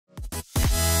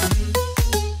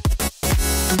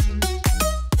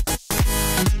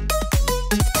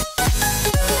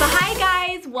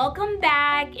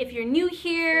you're new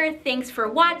here, thanks for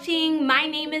watching. My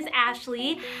name is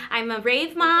Ashleigh. I'm a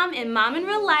rave mom and mom in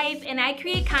real life, and I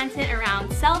create content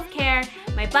around self-care,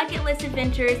 my bucket list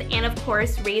adventures, and of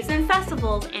course, raves and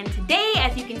festivals. And today,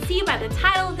 as you can see by the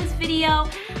title of this video,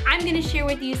 I'm gonna share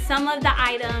with you some of the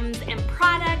items and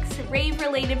products,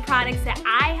 rave-related products that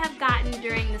I have gotten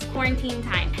during this quarantine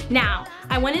time. Now,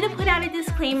 I wanted to put out a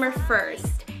disclaimer first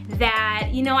that,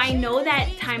 I know that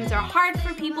times are hard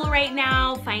for people right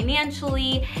now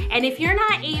financially, and if you're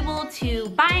not able to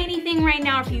buy anything right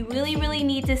now, if you really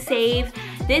need to save,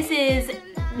 this is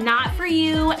not for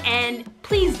you, and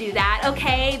please do that,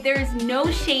 okay? There's no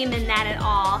shame in that at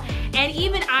all, and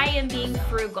even I am being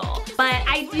frugal. But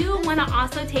I do want to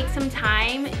also take some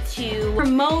time to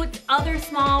promote other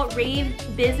small rave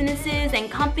businesses and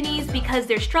companies because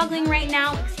they're struggling right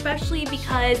now, especially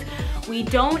because we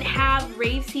don't have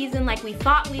rave season like we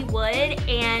thought we would,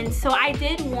 and so I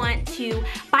did want to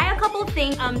buy a couple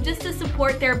things just to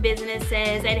support their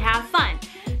businesses and have fun.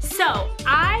 So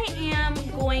I am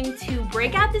going to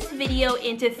break out this video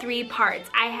into 3 parts.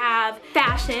 I have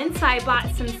fashion, so I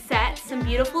bought some sets, some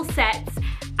beautiful sets.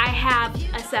 I have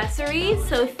accessories,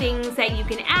 so things that you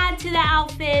can add to the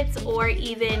outfits or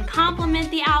even complement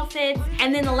the outfits.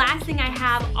 And then the last thing I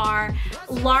have are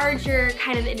larger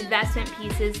kind of investment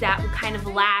pieces that will kind of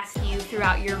last you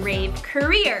throughout your rave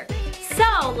career.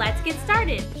 So let's get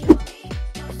started.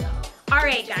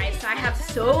 Alright guys, so I have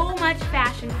so much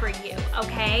fashion for you,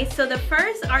 okay? So the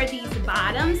first are these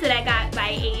bottoms that I got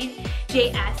by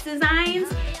AJS Designs.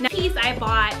 Now, this piece I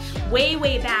bought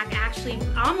way back, actually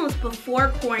almost before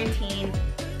quarantine.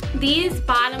 These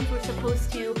bottoms were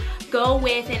supposed to go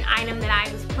with an item that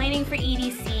I was planning for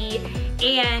EDC,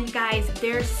 and guys,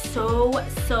 they're so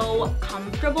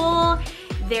comfortable.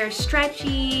 They're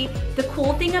stretchy. The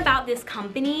cool thing about this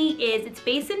company is it's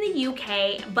based in the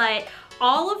UK, but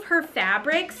all of her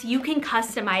fabrics you can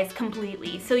customize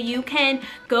completely. So you can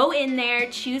go in there,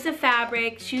 choose a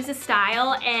fabric, choose a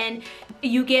style, and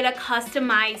you get a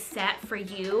customized set for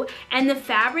you. And the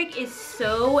fabric is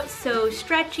so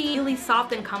stretchy, really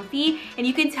soft and comfy, and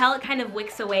you can tell it kind of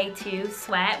wicks away to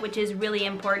sweat, which is really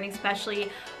important,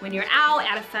 especially when you're out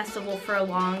at a festival for a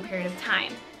long period of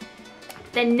time.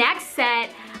 The next set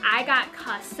I got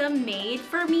custom made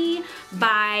for me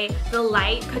by the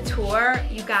Light Couture.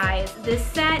 You guys, this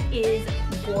set is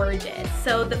gorgeous.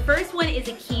 So the first one is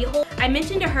a keyhole. I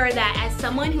mentioned to her that as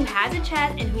someone who has a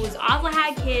chest and who's also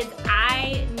had kids,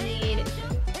 I need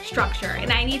structure and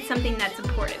I need something that's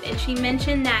supportive. And she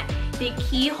mentioned that the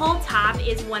keyhole top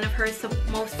is one of her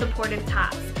most supportive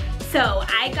tops. So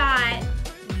I got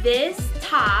this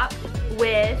top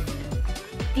with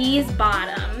these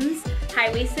bottoms,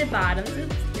 high-waisted bottoms.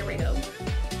 Oops, here we go.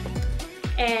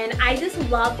 And I just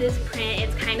love this print.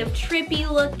 It's kind of trippy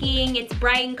looking, it's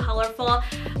bright and colorful.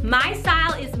 My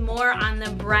style is more on the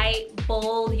bright,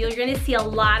 bold, you're gonna see a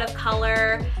lot of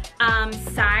color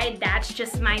side. That's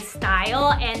just my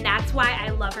style, and that's why I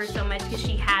love her so much, because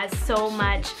she has so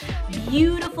much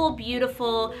beautiful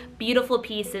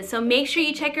pieces. So make sure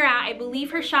you check her out. I believe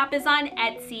her shop is on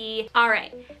Etsy. All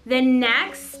right, the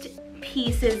next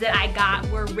pieces that I got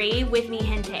were Rave with me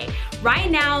Gente. Right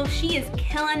now, she is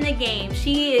killing the game.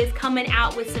 She is coming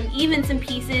out with some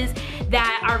pieces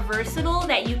that are versatile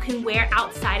that you can wear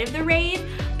outside of the rave,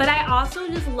 but I also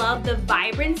just love the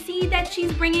vibrancy that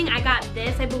she's bringing. I got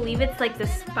this, I believe it's like the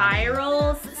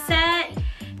spirals set.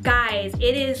 Guys,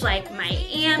 it is like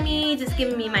Miami, just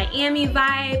giving me Miami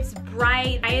vibes,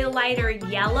 bright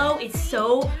highlighter yellow. It's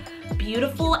so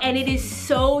beautiful, and it is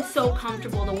so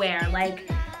comfortable to wear.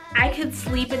 Like, I could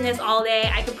sleep in this all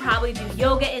day. I could probably do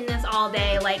yoga in this all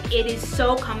day. Like, it is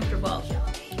so comfortable.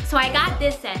 So I got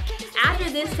this set. After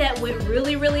this set went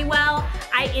really well,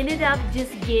 I ended up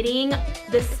just getting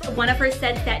this one of her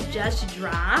sets that just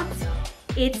dropped.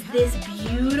 It's this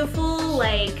beautiful,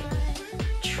 like,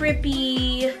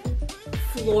 trippy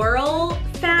floral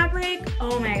fabric.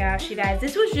 Oh my gosh, you guys,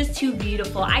 this was just too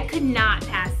beautiful. I could not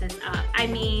pass this up. I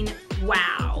mean,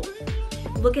 wow.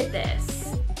 Look at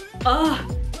this.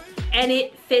 Ugh. And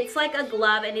it fits like a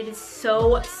glove, and it is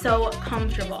so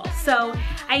comfortable. So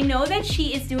I know that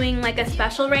she is doing like a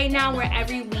special right now where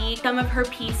every week some of her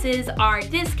pieces are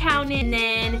discounted, and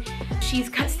then she's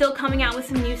still coming out with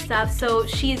some new stuff. So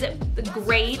she's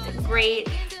great.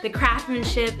 The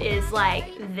craftsmanship is like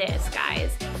this,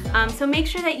 guys. So make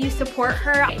sure that you support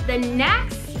her. The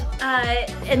next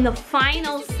and the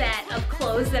final set of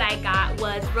clothes that I got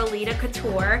was Rave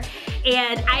Couture,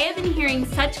 and I have been hearing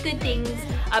such good things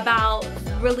about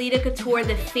Rave Couture,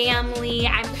 the family.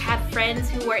 I have friends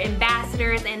who are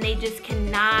ambassadors, and they just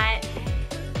cannot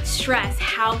stress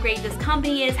how great this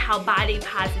company is, how body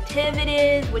positive it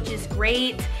is, which is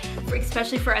great,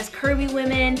 especially for us curvy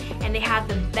women. And they have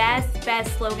the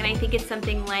best slogan. I think it's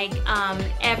something like,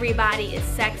 everybody is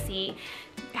sexy.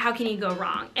 How can you go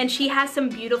wrong? And she has some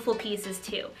beautiful pieces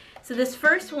too. So this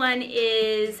first one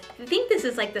is, I think this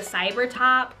is like the cyber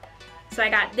top. So I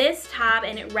got this top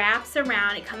and it wraps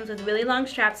around. It comes with really long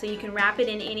straps so you can wrap it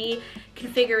in any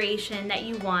configuration that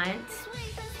you want.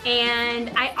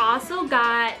 And I also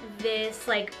got this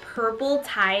like purple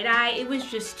tie-dye. It was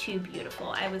just too beautiful.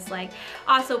 I was like,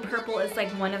 also purple is like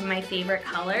one of my favorite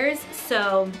colors.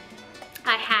 So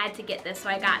I had to get this, so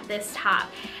I got this top.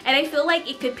 And I feel like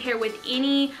it could pair with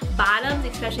any bottoms,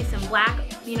 especially some black,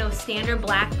 you know, standard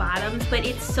black bottoms, but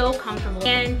it's so comfortable.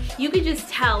 And you could just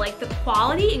tell, like, the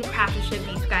quality and craftsmanship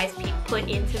these guys put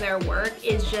into their work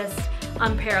is just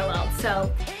unparalleled.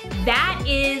 So that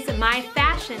is my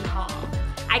fashion haul.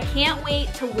 I can't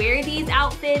wait to wear these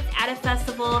outfits at a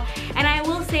festival. And I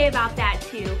will say about that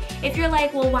too, if you're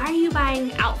like, well, why are you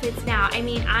buying outfits now? I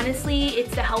mean, honestly,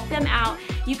 it's to help them out.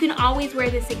 You can always wear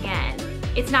this again.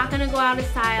 It's not gonna go out of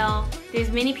style. There's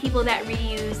many people that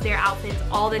reuse their outfits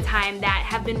all the time that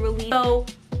have been released. So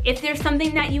if there's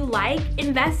something that you like,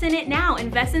 invest in it now.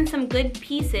 Invest in some good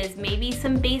pieces, maybe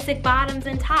some basic bottoms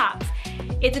and tops.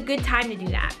 It's a good time to do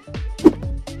that.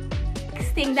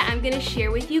 Thing that I'm gonna share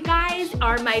with you guys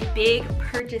are my big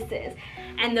purchases.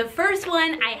 And the first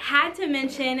one, I had to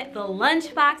mention the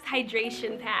Lunchbox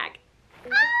Hydration Pack.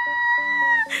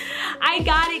 I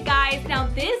got it, guys. Now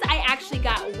this I actually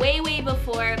got way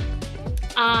before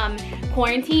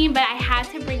quarantine, but I had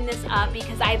to bring this up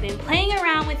because I've been playing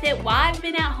around with it while I've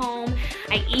been at home.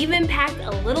 I even packed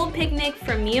a little picnic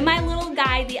for me and my little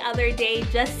guy the other day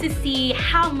just to see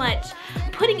how much,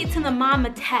 putting it to the mama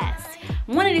test.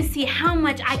 Wanted to see how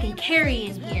much I can carry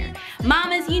in here.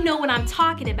 Mamas, you know what I'm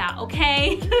talking about,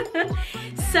 okay?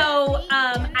 So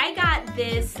I got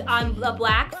this on the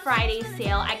Black Friday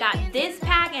sale. I got this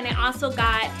pack and I also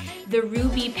got the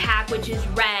Ruby pack, which is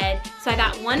red. So I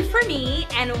got one for me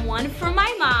and one for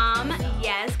my mom.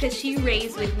 Yes, because she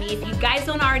raves with me. If you guys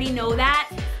don't already know that,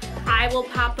 I will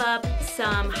pop up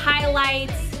some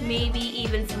highlights, maybe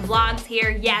even some vlogs here.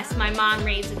 Yes, my mom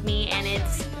raves with me and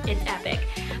it's epic.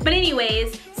 But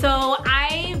anyways, so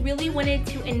I really wanted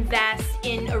to invest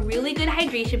in a really good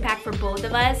hydration pack for both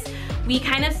of us. We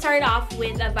kind of started off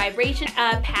with a vibration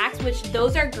packs, which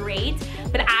those are great,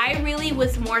 but I really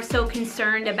was more so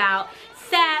concerned about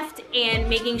theft and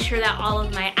making sure that all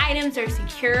of my items are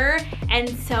secure. And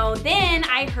so then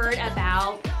I heard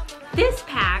about this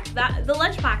pack, the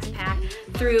Lunchbox pack,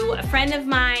 through a friend of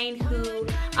mine who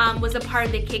was a part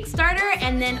of the Kickstarter,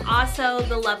 and then also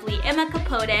the lovely Emma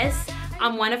Capotes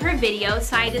on one of her videos,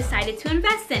 so I decided to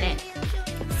invest in it.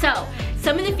 So,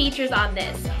 some of the features on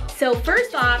this. So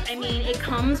first off, I mean, it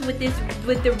comes with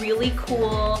the really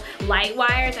cool light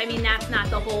wires. I mean, that's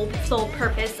not the whole sole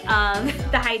purpose of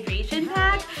the hydration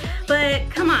pack, but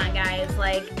come on guys,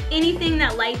 like anything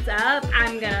that lights up,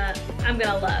 I'm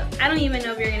gonna love. I don't even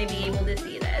know if you're gonna be able to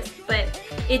see this, but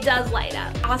it does light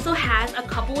up. It also has a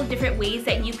couple of different ways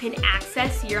that you can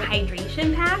access your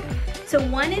hydration pack. So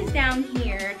one is down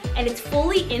here and it's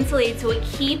fully insulated so it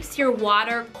keeps your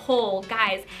water cold.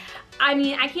 Guys, I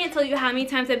mean, I can't tell you how many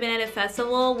times I've been at a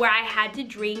festival where I had to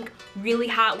drink really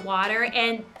hot water,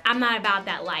 and I'm not about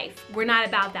that life. We're not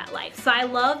about that life. So I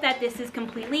love that this is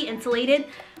completely insulated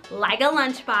like a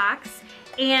lunchbox,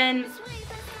 and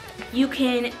you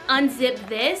can unzip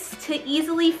this to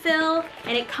easily fill,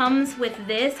 and it comes with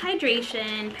this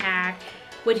hydration pack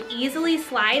which easily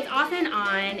slides off and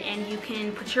on, and you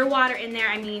can put your water in there.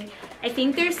 I mean, I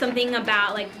think there's something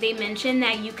about, like, they mentioned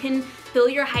that you can fill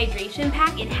your hydration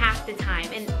pack in half the time.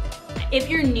 And if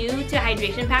you're new to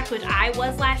hydration packs, which I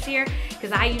was last year,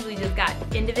 because I usually just got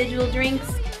individual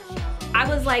drinks, I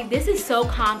was like, this is so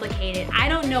complicated. I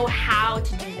don't know how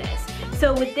to do this.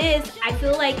 So with this, I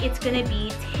feel like it's gonna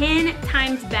be 10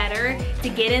 times better to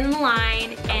get in the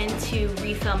line and to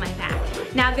refill my pack.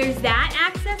 Now there's that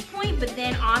access point, but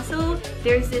then also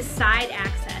there's this side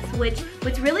access, which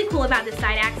what's really cool about the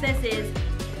side access is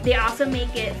they also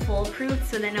make it foolproof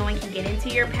so that no one can get into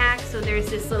your pack. So there's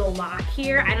this little lock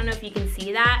here. I don't know if you can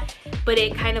see that, but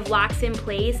it kind of locks in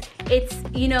place. It's,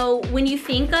 you know, when you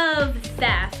think of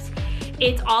theft,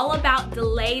 it's all about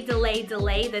delay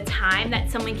the time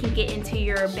that someone can get into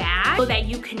your bag so that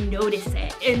you can notice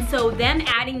it. And so them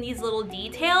adding these little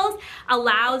details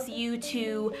allows you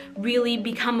to really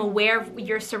become aware of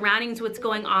your surroundings, what's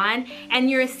going on, and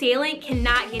your assailant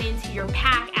cannot get into your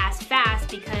pack as fast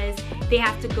because they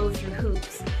have to go through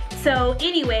hoops. So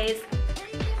anyways,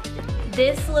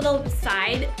 this little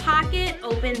side pocket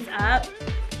opens up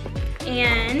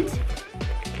And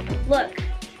look,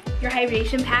 your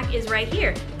hydration pack is right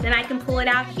here. Then I can pull it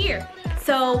out here.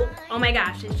 So, oh my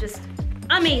gosh, it's just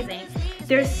amazing.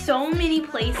 There's so many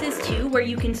places too where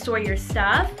you can store your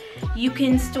stuff. You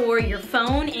can store your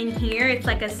phone in here. It's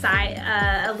like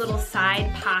a little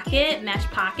side pocket, mesh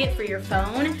pocket for your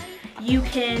phone. You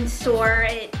can store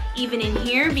it even in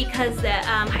here because the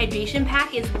hydration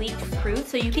pack is leak proof,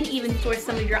 so you can even store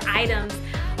some of your items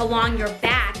along your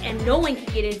back and no one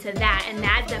can get into that, and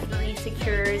that definitely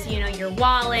secures, you know, your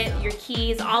wallet, your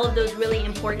keys, all of those really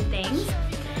important things.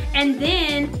 And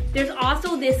then there's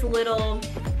also this little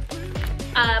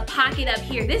pocket up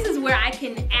here. This is where I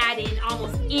can add in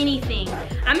almost anything.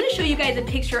 I'm gonna show you guys a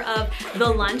picture of the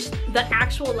lunch, the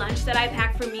actual lunch that I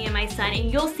packed for me and my son,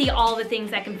 and you'll see all the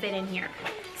things that can fit in here.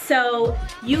 So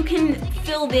you can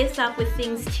fill this up with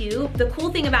things too. The cool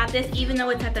thing about this, even though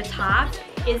it's at the top,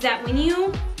 is that when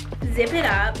you zip it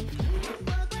up,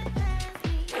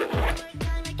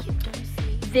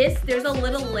 there's a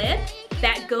little lip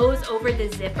that goes over the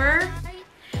zipper.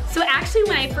 So actually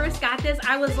when I first got this,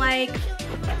 I was like,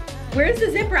 where's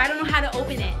the zipper? I don't know how to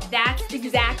open it. That's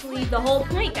exactly the whole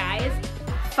point, guys.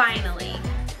 Finally.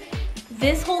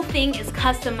 This whole thing is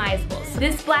customizable. So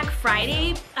this Black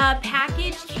Friday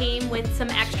package came with some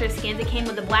extra skins. It came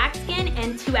with a black skin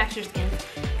and 2 extra skins.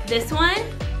 This one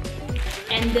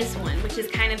and this one, which is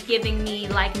kind of giving me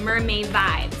like mermaid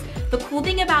vibes. The cool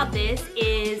thing about this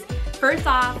is, first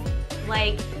off,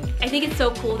 like, I think it's so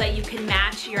cool that you can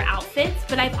match your outfits,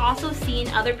 but I've also seen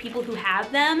other people who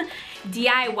have them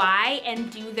DIY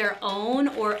and do their own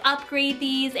or upgrade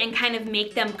these and kind of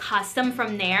make them custom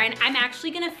from there. And I'm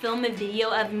actually gonna film a video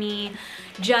of me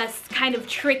just kind of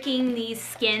tricking these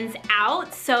skins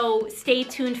out, so stay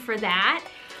tuned for that.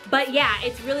 But yeah,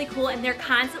 it's really cool, and they're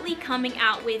constantly coming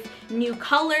out with new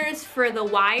colors for the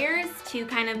wires to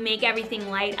kind of make everything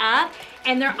light up.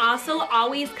 And they're also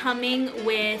always coming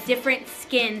with different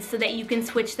skins so that you can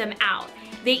switch them out.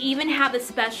 They even have a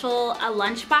special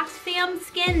Lunchbox fam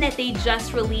skin that they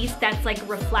just released that's like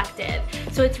reflective.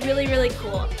 So it's really, really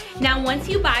cool. Now, once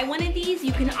you buy one of these,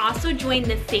 you can also join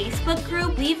the Facebook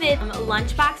group. Leave it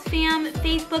Lunchbox fam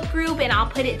Facebook group, and I'll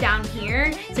put it down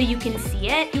here so you can see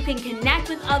it. You can connect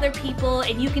with other people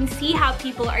and you can see how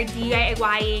people are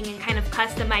DIYing and kind of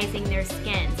customizing their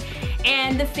skins.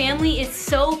 And the family is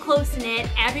so close-knit.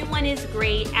 Everyone is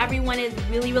great. Everyone is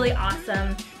really, really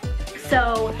awesome.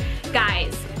 So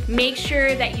guys, make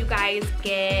sure that you guys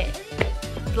get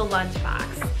the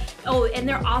Lunchbox. Oh, and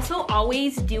they're also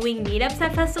always doing meetups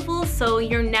at festivals, so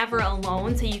you're never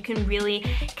alone, so you can really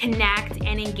connect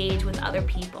and engage with other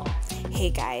people. Hey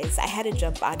guys, I had to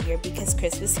jump on here because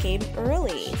Christmas came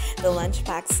early. The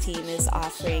Lunchbox team is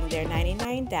offering their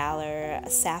 $99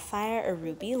 Sapphire or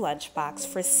Ruby Lunchbox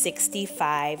for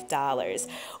 $65.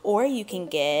 Or you can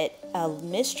get a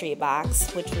mystery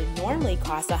box, which would normally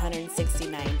cost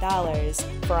 $169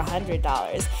 for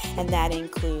 $100. And that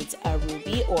includes a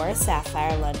Ruby or a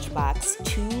Sapphire Lunchbox,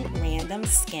 2 random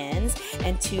skins,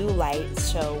 and 2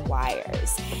 lightshow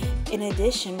wires. In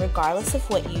addition, regardless of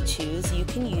what you choose, you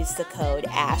can use the code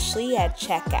Ashleigh at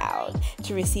checkout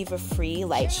to receive a free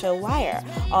lightshow wire.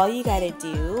 All you gotta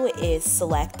do is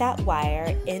select that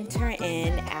wire, enter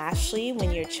in Ashleigh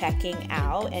when you're checking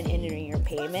out and entering your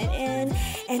payment in,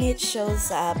 and it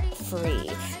shows up free.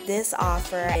 This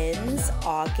offer ends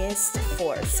August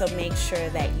 4th, so make sure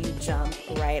that you jump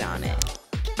right on it.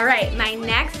 All right, my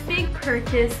next big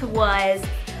purchase was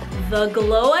the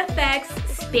GloFx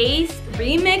Space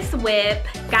Remix Whip.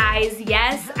 Guys,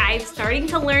 yes, I'm starting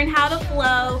to learn how to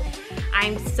flow.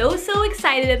 I'm so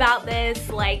excited about this.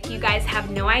 Like, you guys have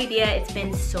no idea. It's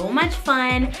been so much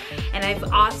fun. And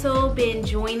I've also been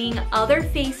joining other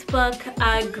Facebook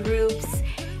groups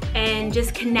and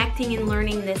just connecting and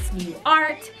learning this new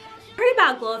art. I heard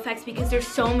about GloFx because there's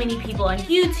so many people on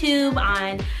YouTube,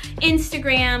 on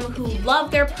Instagram who love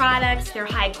their products. They're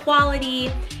high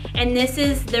quality. And this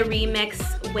is the Remix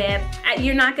Whip.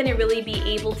 You're not gonna really be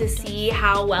able to see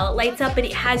how well it lights up, but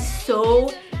it has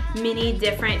so many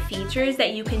different features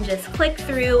that you can just click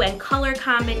through, and color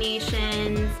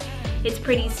combinations. It's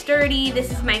pretty sturdy.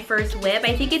 This is my first whip.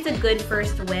 I think it's a good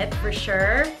first whip for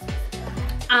sure.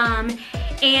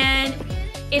 And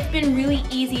it's been really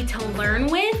easy to learn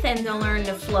with and to learn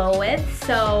to flow with,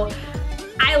 so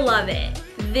I love it.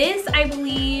 This, I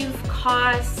believe,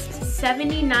 costs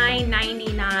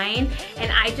 $79.99,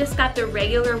 and I just got the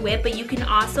regular whip, but you can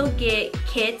also get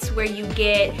kits where you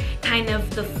get kind of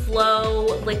the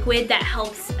flow liquid that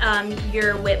helps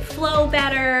your whip flow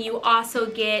better. You also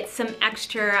get some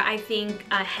extra, I think,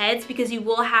 heads, because you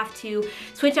will have to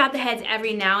switch out the heads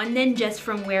every now and then just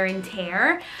from wear and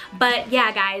tear. But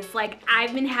yeah, guys, like,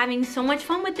 I've been having so much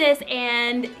fun with this,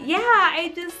 and yeah,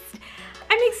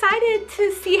 I'm excited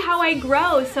to see how I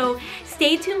grow. So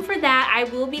stay tuned for that. I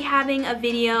will be having a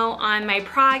video on my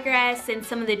progress and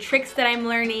some of the tricks that I'm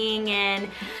learning and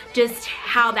just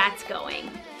how that's going.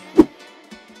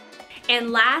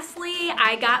 And lastly,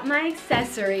 I got my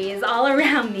accessories all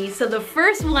around me. So the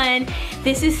first one,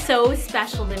 this is so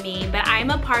special to me, but I'm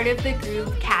a part of the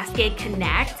group Cascade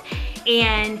Connect,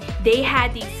 and they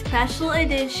had these special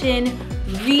edition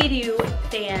redo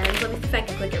fans. Let me see if I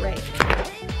can click it right.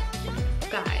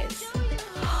 Guys,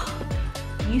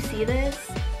 you see this?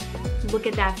 Look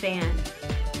at that fan.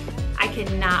 I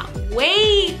cannot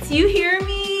wait. You hear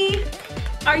me?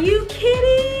 Are you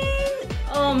kidding?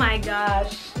 Oh my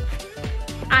gosh.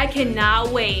 I cannot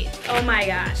wait. Oh my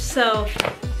gosh. So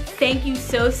thank you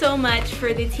so much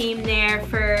for the team there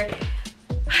for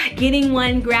getting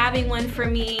one, grabbing one for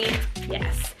me.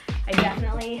 Yes, I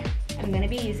definitely am gonna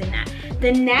be using that.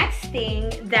 The next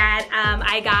thing that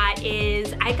I got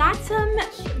is, I got some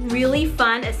really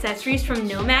fun accessories from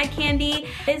Nomad Candy.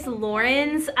 This is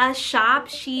Lauren's shop.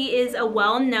 She is a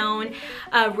well-known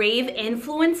rave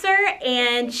influencer,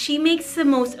 and she makes the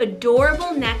most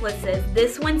adorable necklaces.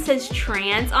 This one says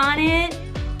trans on it.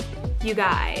 You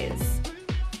guys,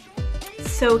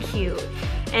 so cute.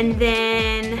 And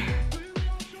then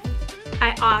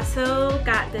I also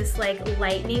got this like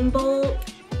lightning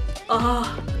bolt.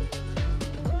 Oh,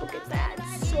 look at that,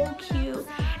 so cute.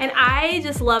 And I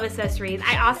just love accessories.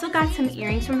 I also got some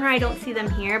earrings from her. I don't see them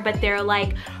here, but they're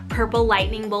like purple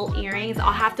lightning bolt earrings.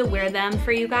 I'll have to wear them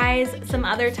for you guys some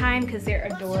other time because they're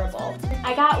adorable.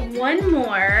 I got one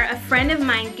more. A friend of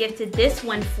mine gifted this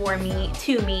one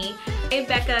to me.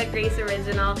 Becca Grace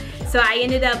Original. So I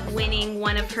ended up winning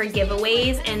one of her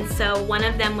giveaways, and so one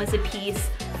of them was a piece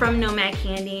from Nomad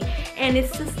Candy, and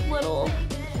it's this little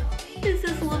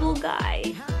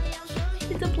guy.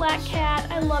 It's a black cat.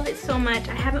 I love it so much.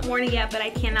 I haven't worn it yet, but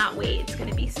I cannot wait. It's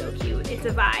gonna be so cute. It's a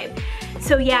vibe.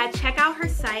 So yeah, check out her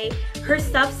site. Her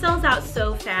stuff sells out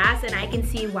so fast, and I can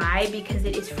see why, because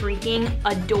it is freaking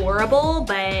adorable.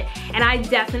 And I'm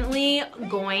definitely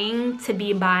going to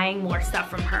be buying more stuff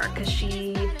from her because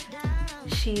she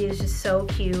is just so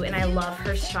cute, and I love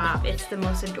her shop. It's the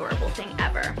most adorable thing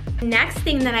ever. Next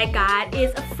thing that I got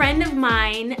is a friend of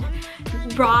mine,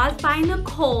 Bras by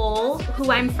Nicole,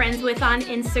 who I'm friends with on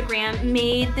Instagram,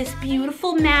 made this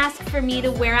beautiful mask for me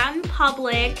to wear out in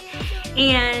public.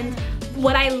 And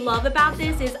what I love about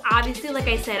this is, obviously, like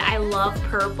I said, I love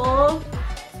purple.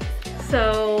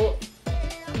 So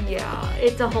yeah,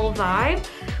 it's a whole vibe.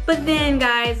 But then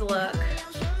guys, look,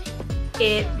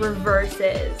 it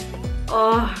reverses.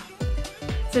 Oh,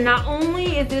 so not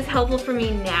only is this helpful for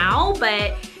me now,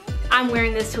 but I'm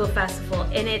wearing this to a festival,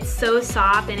 and it's so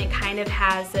soft, and it kind of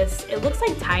has this, it looks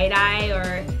like tie-dye,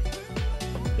 or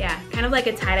yeah, kind of like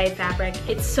a tie-dye fabric.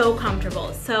 It's so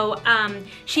comfortable. So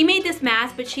she made this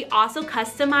mask, but she also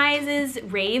customizes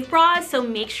rave bras, so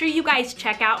make sure you guys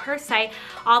check out her site.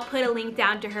 I'll put a link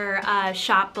down to her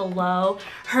shop below.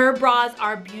 Her bras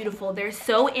are beautiful. They're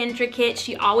so intricate.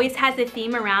 She always has a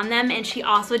theme around them, and she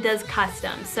also does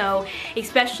custom. So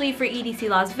especially for EDC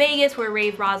Las Vegas, where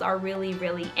rave bras are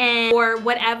really in, or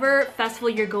whatever festival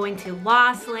you're going to,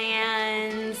 Lost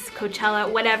Lands,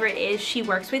 Coachella, whatever it is, she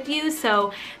works with you.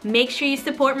 So make sure you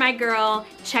support my girl.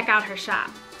 Check out her shop.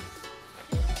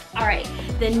 All right,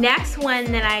 the next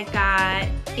one that I got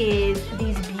is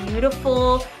these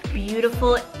beautiful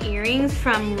earrings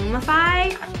from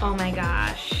Lumify. Oh my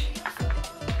gosh,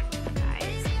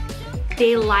 guys,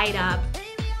 they light up.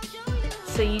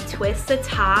 So you twist the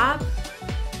top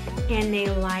and they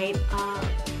light up.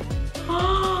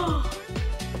 Oh,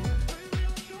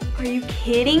 are you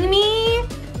kidding me?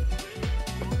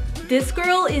 This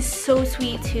girl is so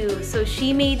sweet too. So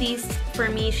she made these for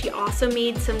me. She also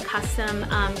made some custom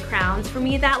crowns for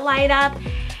me that light up.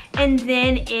 And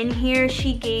then in here,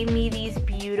 she gave me these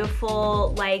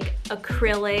beautiful like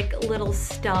acrylic little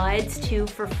studs too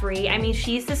for free. I mean,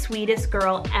 she's the sweetest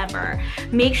girl ever.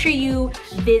 Make sure you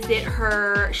visit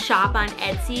her shop on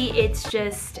Etsy. It's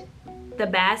just the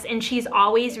best, and she's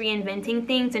always reinventing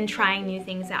things and trying new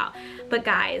things out. But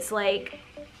guys, like,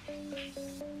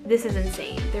 this is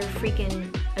insane. They're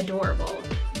freaking adorable.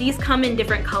 These come in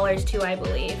different colors too, I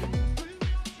believe.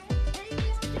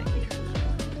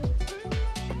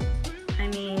 I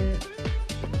mean,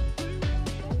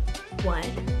 What?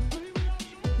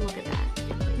 Look at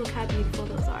that. Look how beautiful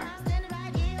those are.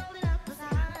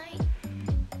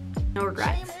 No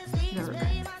regrets. No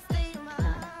regrets.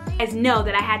 None. You guys know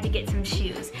that I had to get some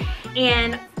shoes.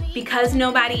 And because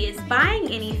nobody is buying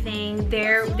anything,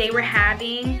 they were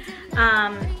having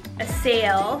a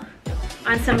sale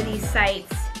on some of these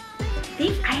sites.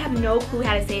 I have no clue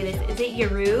how to say this. Is it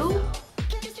Yaru?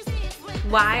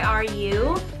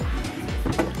 Y-R-U?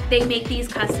 They make these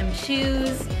custom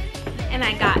shoes, and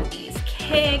I got these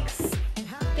kicks.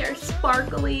 They're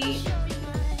sparkly.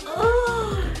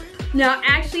 Oh. No,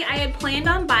 actually, I had planned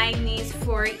on buying these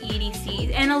for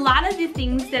EDCs, and a lot of the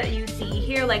things that you see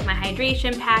here, like my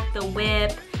hydration pack, the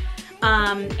whip,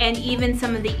 and even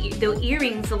some of the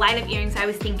earrings, the light up earrings, I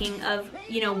was thinking of,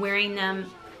 you know, wearing them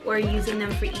or using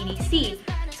them for EDC.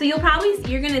 So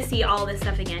you're gonna see all this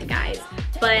stuff again, guys.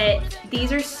 But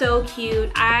these are so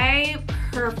cute. I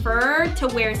prefer to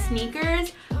wear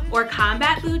sneakers or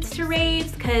combat boots to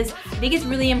raves because I think it's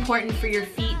really important for your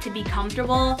feet to be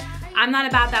comfortable. I'm not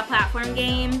about that platform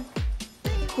game.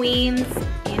 Queens,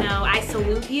 you know, I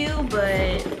salute you,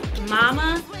 but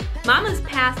Mama's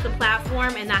past the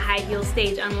platform and the high heel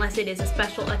stage unless it is a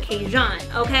special occasion,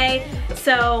 okay?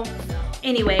 So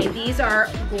anyway, these are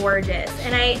gorgeous.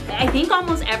 And I think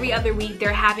almost every other week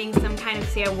they're having some kind of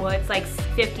sale where it's like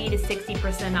 50 to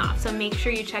 60% off. So make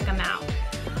sure you check them out.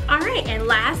 All right, and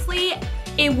lastly,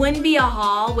 it wouldn't be a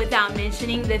haul without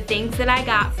mentioning the things that I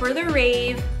got for the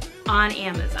rave on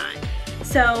Amazon.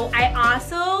 So I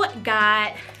also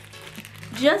got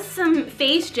just some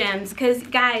face gems because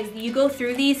guys, you go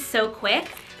through these so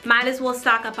quick. Might as well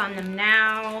stock up on them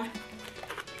now.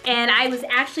 And I was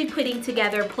actually putting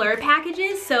together plur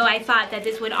packages, so I thought that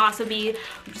this would also be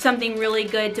something really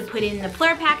good to put in the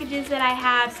plur packages that I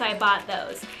have, so I bought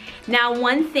those. Now,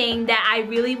 one thing that I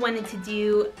really wanted to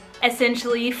do,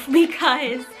 essentially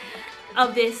because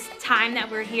of this time that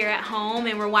we're here at home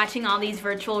and we're watching all these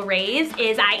virtual raves,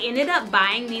 is I ended up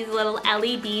buying these little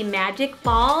LED magic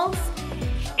balls.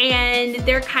 And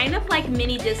they're kind of like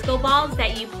mini disco balls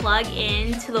that you plug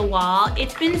into the wall.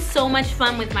 It's been so much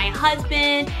fun with my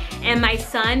husband and my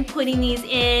son putting these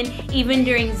in, even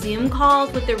during Zoom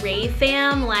calls with the Rave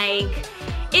fam. Like,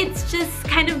 it's just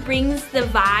kind of brings the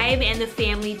vibe and the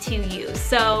family to you.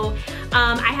 So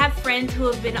I have friends who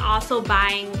have been also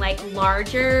buying like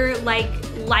larger, like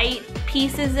light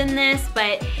pieces in this,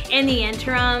 but in the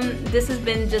interim, this has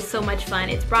been just so much fun.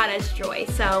 It's brought us joy.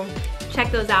 So check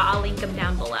those out. I'll link them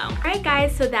down below. All right,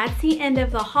 guys, so that's the end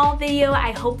of the haul video.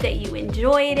 I hope that you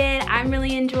enjoyed it. I'm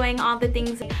really enjoying all the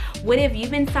things. What have you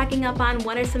been stocking up on?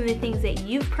 What are some of the things that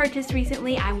you've purchased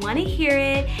recently? I want to hear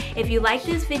it. If you like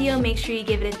this video, make sure you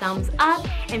give it a thumbs up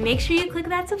and make sure you click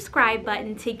that subscribe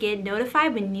button to get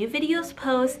notified when new videos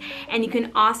post. And you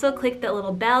can also click that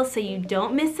little bell so you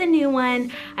don't miss a new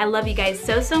one. I love you guys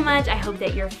so, so much. I hope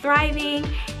that you're thriving.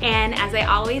 And as I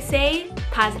always say,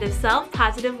 positive self,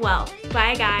 positive wealth.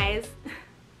 Bye, guys.